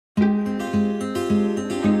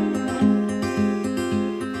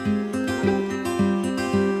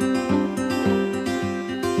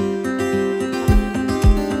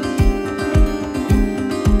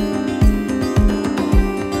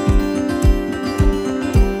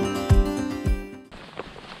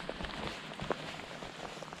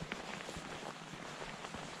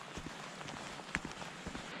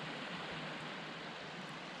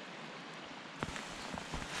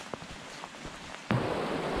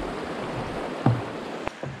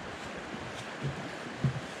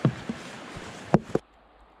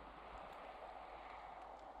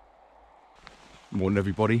Morning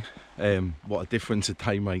everybody. What a difference a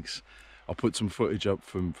day makes. I put some footage up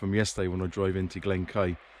from yesterday when I drove into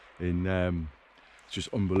Glencoe, and it's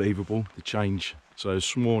just unbelievable the change. So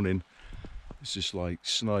this morning it's just like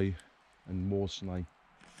snow and more snow.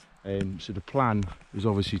 So the plan is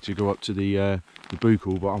obviously to go up to the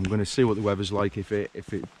Buachaille, but I'm going to see what the weather's like. If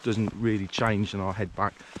it doesn't really change, then I'll head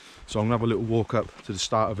back. So I'm going to have a little walk up to the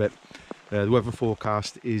start of it. The weather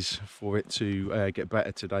forecast is for it to get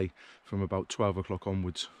better today from about 12 o'clock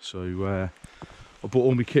onwards. So I brought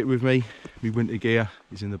all my kit with me. My winter gear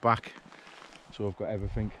is in the back, so I've got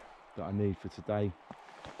everything that I need for today.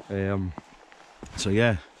 So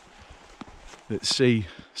yeah, let's see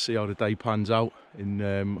how the day pans out, and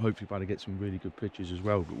hopefully be able to get some really good pictures as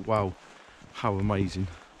well. But wow, how amazing,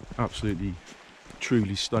 absolutely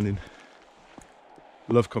truly stunning.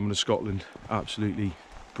 Love coming to Scotland, absolutely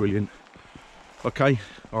brilliant. Okay,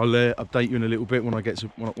 I'll update you in a little bit when I get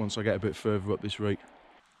once I get a bit further up this route.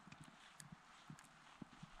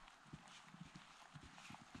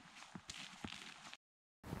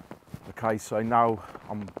 Okay, so now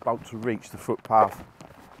I'm about to reach the footpath.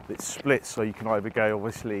 It's split, so you can either go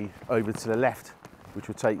obviously over to the left, which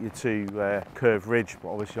will take you to Curve Ridge, but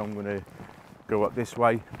obviously I'm going to go up this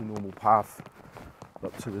way, the normal path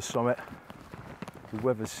up to the summit. The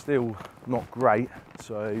weather's still not great,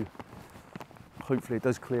 so hopefully it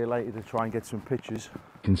does clear later to try and get some pictures.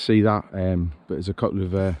 You can see that, but there's a couple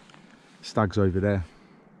of stags over there.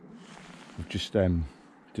 I've just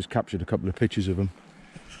captured a couple of pictures of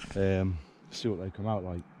them. See what they come out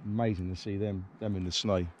like. Amazing to see them in the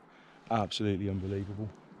snow. Absolutely unbelievable.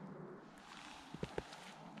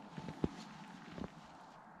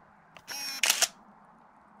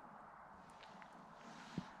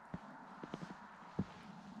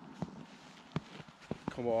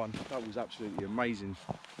 Come on, that was absolutely amazing.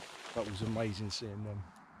 That was amazing seeing them.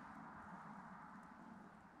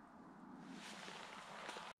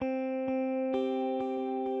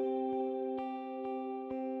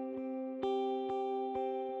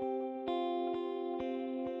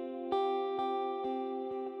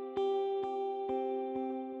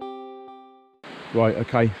 Right,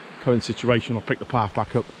 okay, current situation, I'll pick the path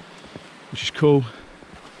back up, which is cool.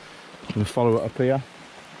 I'm going to follow it up here.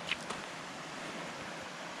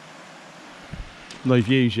 No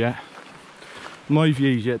views yet. No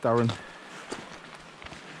views yet, Darren.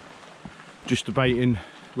 Just debating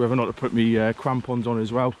whether or not to put me crampons on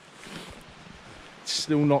as well. It's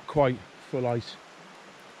still not quite full ice.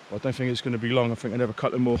 I don't think it's going to be long. I think another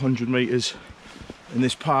couple more 100 metres and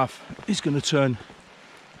this path is going to turn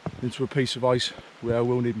into a piece of ice where I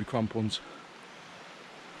will need my crampons.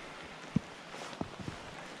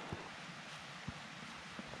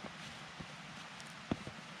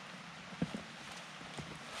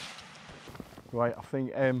 Right, I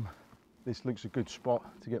think this looks a good spot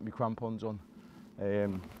to get my crampons on.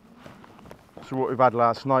 So what we've had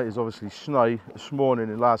last night is obviously snow this morning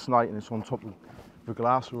and last night, and it's on top of the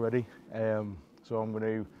glass already. So I'm going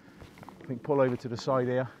to, I think, pull over to the side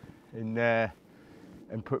here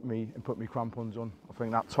and put me crampons on. I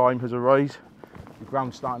think that time has arrived. The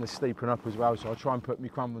ground's starting to steepen up as well, so I'll try and put my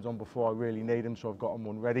crampons on before I really need them, so I've got them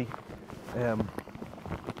on ready.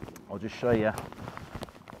 I'll just show you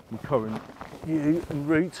my current view and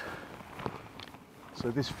route.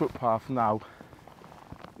 So this footpath now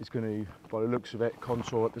is going to, by the looks of it,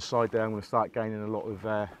 contour at the side there. I'm going to start gaining a lot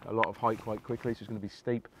of height quite quickly, so it's going to be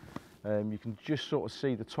steep. You can just sort of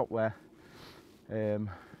see the top there,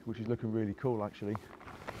 which is looking really cool actually.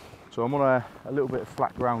 So I'm on a little bit of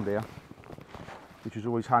flat ground here, which is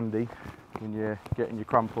always handy when you're getting your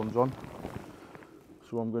crampons on.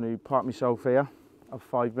 So I'm going to park myself here, have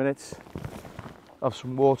 5 minutes, have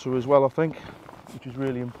some water as well I think, which is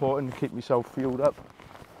really important to keep myself fueled up,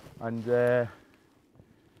 and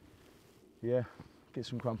yeah, get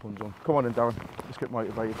some crampons on. Come on then Darren, let's get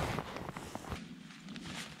motivated.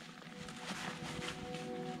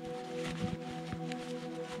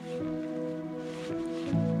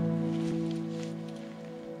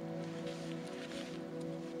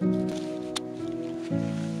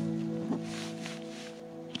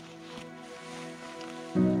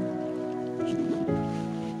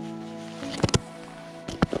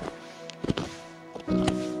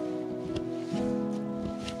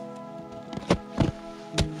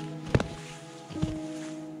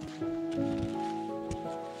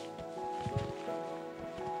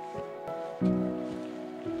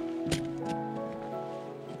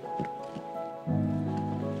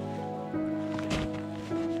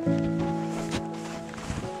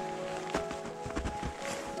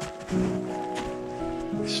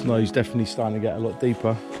 Snow's definitely starting to get a lot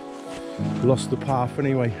deeper. Lost the path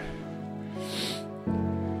anyway.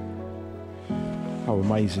 How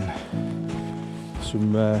amazing.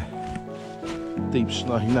 Some deep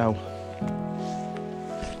snow now.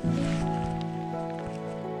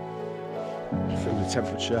 I feel the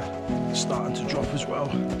temperature starting to drop as well,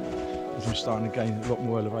 as I'm starting to gain a lot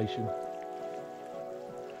more elevation.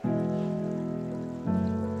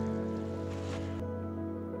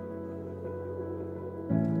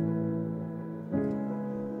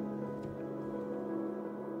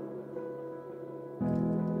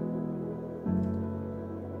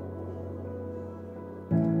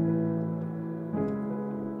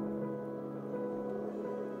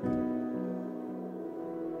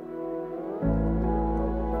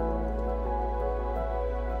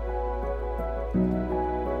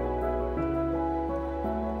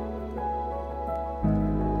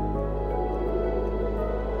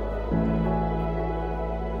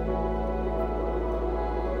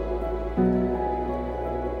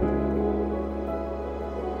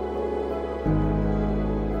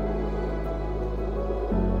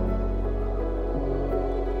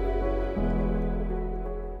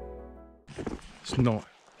 It's not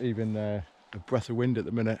even a breath of wind at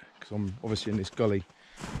the minute because I'm obviously in this gully,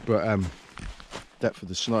 but depth of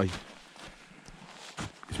the snow is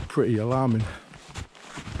pretty alarming.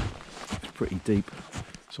 It's pretty deep,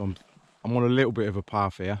 so I'm on a little bit of a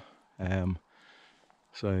path here,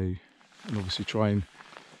 so and obviously try and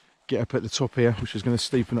get up at the top here, which is going to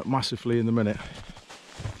steepen up massively in a minute.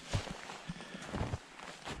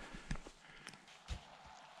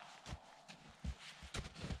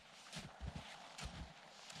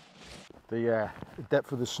 The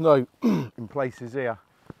depth of the snow in places here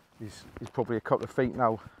is probably a couple of feet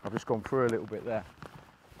now. I've just gone through a little bit there.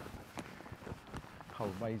 How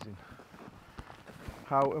amazing.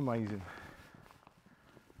 How amazing.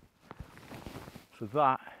 So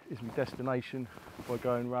that is my destination by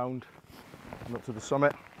going round and up to the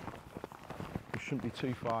summit. It shouldn't be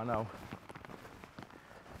too far now.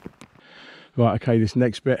 Right, okay, this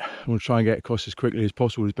next bit, I'm going to try and get across as quickly as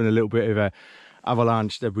possible. There's been a little bit of a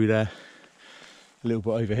avalanche debris there. A little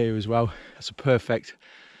bit over here as well. That's a perfect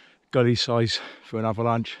gully size for an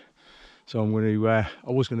avalanche. So I'm going to, I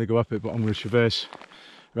was going to go up it, but I'm going to traverse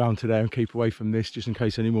around to there and keep away from this just in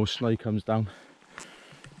case any more snow comes down.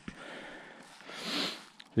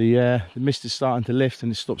 The mist is starting to lift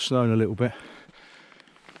and it stopped snowing a little bit.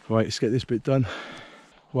 Right, let's get this bit done.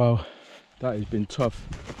 Well, that has been tough.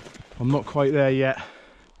 I'm not quite there yet.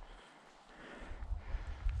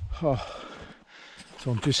 Oh,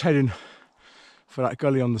 so I'm just heading for that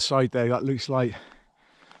gully on the side there. That looks like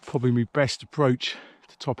probably my best approach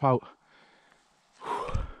to top out.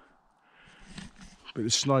 But the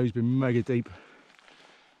snow's been mega deep.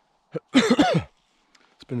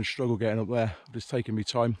 It's been a struggle getting up there. I've just taken me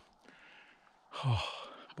time. Oh,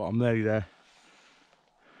 but I'm nearly there.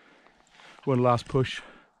 One last push.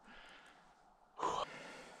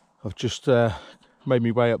 I've just made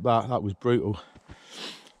my way up that. That was brutal.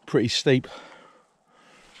 Pretty steep.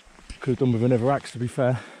 Could have done with another axe, to be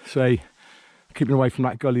fair. So keeping away from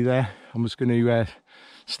that gully there, I'm just going to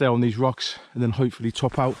stay on these rocks and then hopefully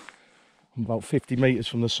top out. I'm about 50 metres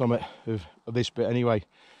from the summit of this bit anyway,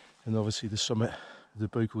 and obviously the summit of the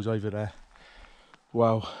Buachaile's over there.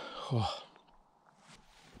 Wow. Oh.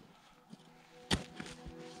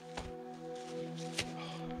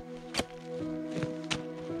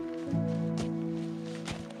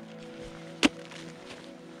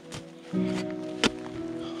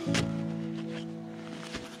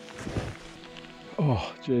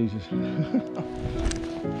 Oh, Jesus.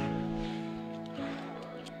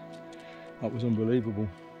 That was unbelievable.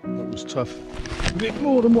 That was tough. A bit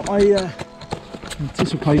more than what I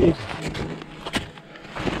anticipated.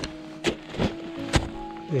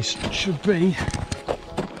 This should be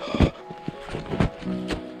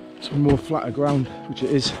some more flatter ground, which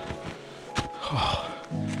it is.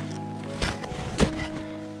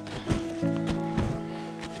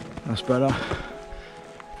 That's better.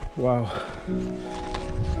 Wow.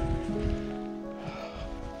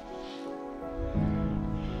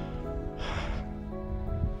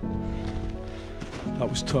 That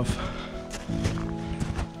was tough.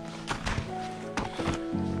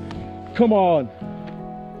 Come on.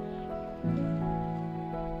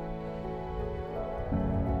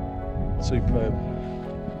 Superb.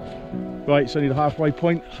 Right, so I need a halfway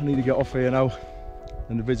point. I need to get off here now,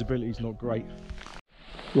 and the visibility is not great.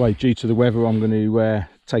 Right, due to the weather, I'm going to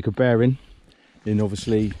take a bearing. And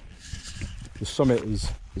obviously, the summit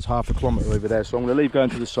is half a kilometre over there, so I'm going to leave going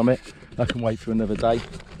to the summit. I can wait for another day.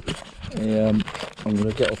 I'm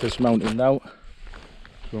going to get off this mountain now,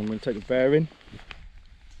 so I'm going to take a bearing.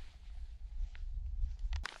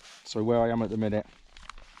 So where I am at the minute,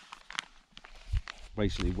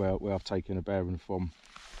 basically where I've taken a bearing from,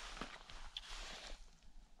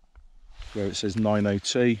 where it says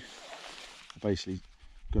 902. I'm basically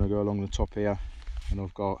going to go along the top here, and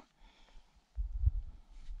I've got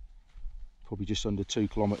probably just under 2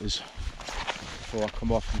 kilometres before I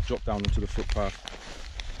come off and drop down onto the footpath.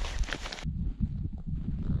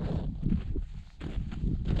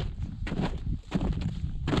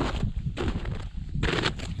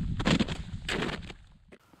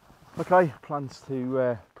 Okay, plans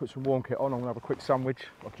to put some warm kit on. I'm going to have a quick sandwich.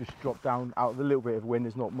 I've just dropped down out of a little bit of wind,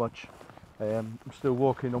 there's not much. I'm still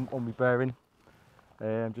walking on my bearing,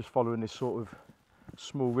 just following this sort of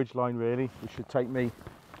small ridge line really, which should take me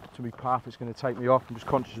to my path it's going to take me off. I'm just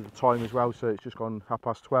conscious of the time as well, so it's just gone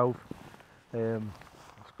 12:30.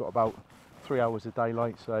 It's got about 3 hours of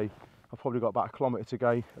daylight, so I've probably got about 1 kilometre to go,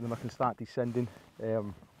 and then I can start descending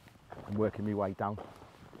and working my way down.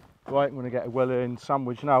 Right, I'm going to get a well-earned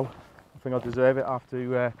sandwich now. I think I deserve it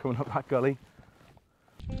after coming up that gully.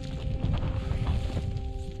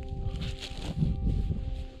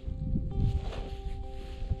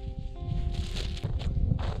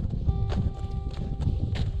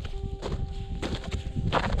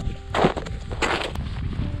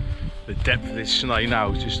 The depth of this snow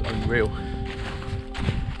now is just unreal.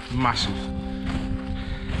 Massive.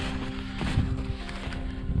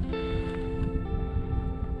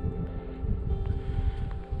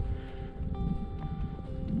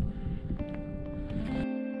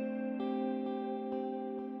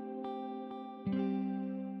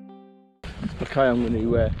 Okay, I'm going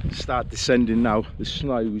to start descending now. The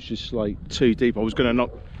snow was just like too deep. I was going to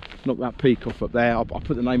knock that peak off up there. I'll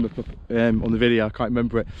put the name up on the video, I can't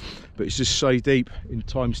remember it, but it's just so deep, and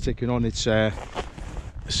time's ticking on. It's let's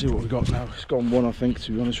see what we've got now. It's gone 1, I think,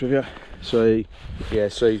 to be honest with you. So yeah,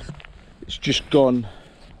 so it's just gone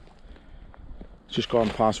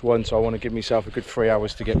past 1, so I want to give myself a good 3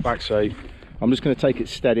 hours to get back. So I'm just going to take it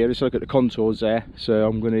steady. I just look at the contours there, so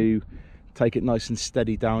I'm going to take it nice and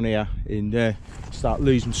steady down here and start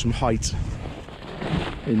losing some height.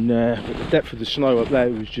 And but the depth of the snow up there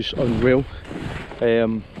was just unreal.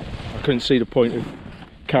 I couldn't see the point of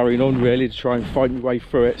carrying on really to try and fight my way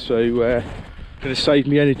through it, so I'm going to save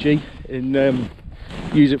me energy and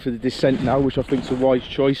use it for the descent now, which I think is a wise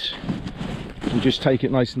choice, and just take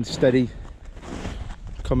it nice and steady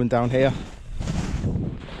coming down here.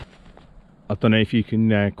 I don't know if you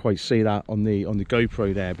can quite see that on the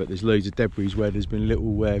GoPro there, but there's loads of debris where there's been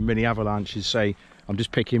little mini avalanches. So I'm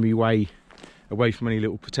just picking my way away from any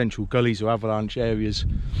little potential gullies or avalanche areas,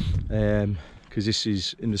 because this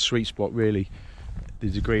is in the sweet spot really, the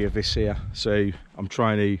degree of this here. So I'm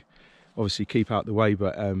trying to obviously keep out the way,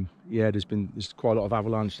 but yeah, there's quite a lot of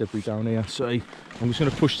avalanche debris down here. So I'm just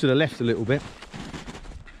going to push to the left a little bit.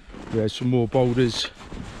 There's some more boulders.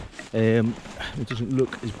 It doesn't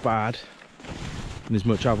look as bad. And there's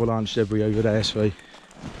much avalanche debris over there, so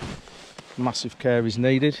massive care is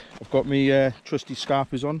needed. I've got my trusty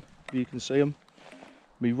scarpers on, you can see them.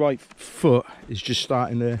 My right foot is just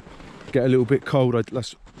starting to get a little bit cold.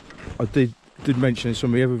 I did mention in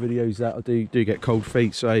some of the other videos that I do get cold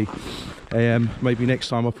feet, so maybe next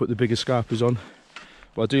time I'll put the bigger scarpers on.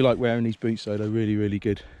 But I do like wearing these boots though, they're really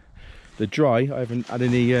good. They're dry, I haven't had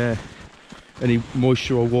any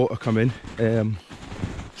moisture or water come in,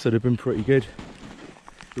 so they've been pretty good.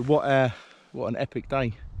 But what an epic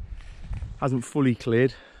day. Hasn't fully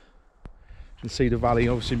cleared. You can see the valley,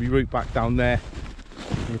 obviously my route back down there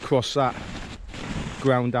and across that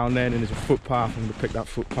ground down there, and then there's a footpath. I'm going to pick that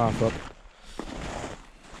footpath up.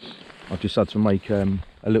 I've just had to make a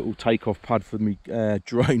little takeoff pad for my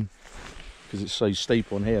drone because it's so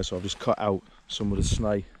steep on here, so I've just cut out some of the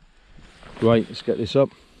snow. Right, let's get this up.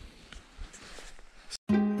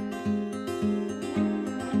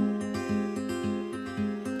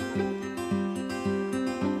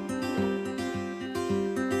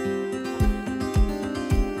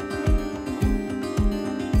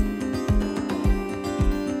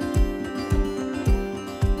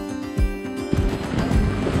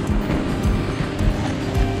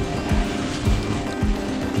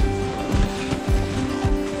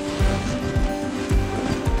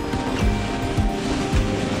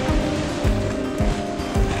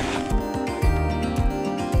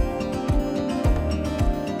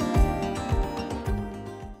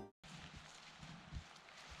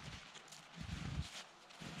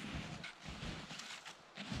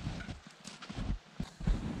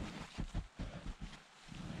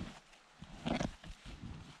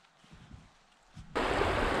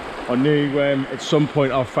 I knew at some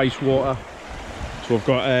point I'll face water, so I've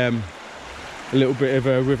got a little bit of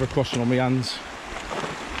a river crossing on my hands.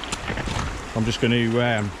 I'm just going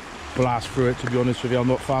to blast through it, to be honest with you. I'm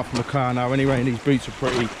not far from the car now anyway, and these boots are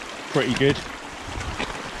pretty good.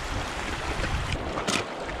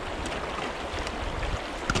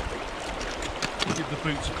 Give the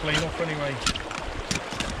boots a clean off anyway.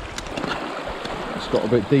 It's got a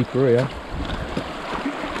bit deeper here.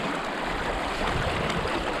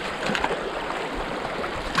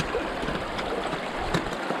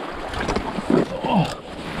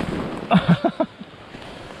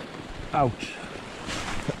 Ouch.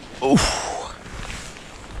 Oof.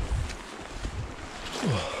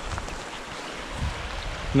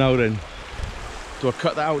 Now then, do I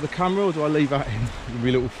cut that out of the camera or do I leave that in? There'll be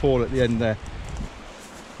a little fall at the end there.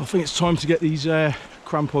 I think it's time to get these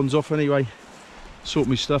crampons off anyway. Sort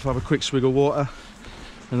my stuff, have a quick swig of water,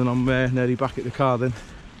 and then I'm nearly back at the car then.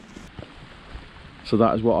 So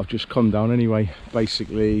that is what I've just come down anyway.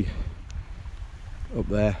 Basically, up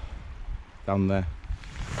there, down there.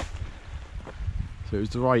 So it was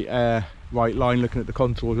the right line looking at the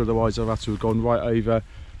contours, otherwise I've had to have gone right over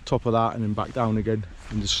top of that and then back down again.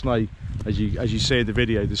 And the snow, as you see in the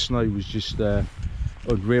video, the snow was just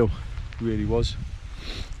unreal, it really was.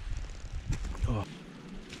 Oh.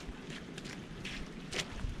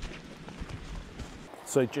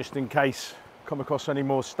 So just in case I come across any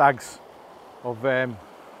more stags, I've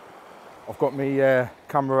got my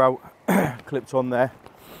camera out, clipped on there.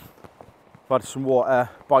 I've had some water,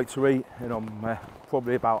 bite to eat, and I'm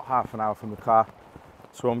probably about half an hour from the car.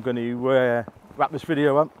 So I'm going to wrap this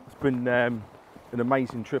video up. It's been an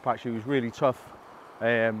amazing trip actually. It was really tough.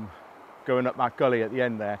 Going up that gully at the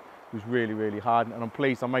end there was really hard, and I'm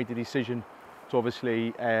pleased I made the decision to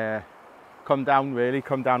obviously come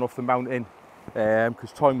down off the mountain,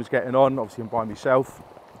 because time was getting on. Obviously I'm by myself.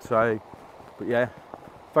 So, but yeah,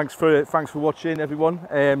 thanks for watching everyone.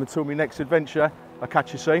 Until my next adventure, I'll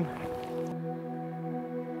catch you soon.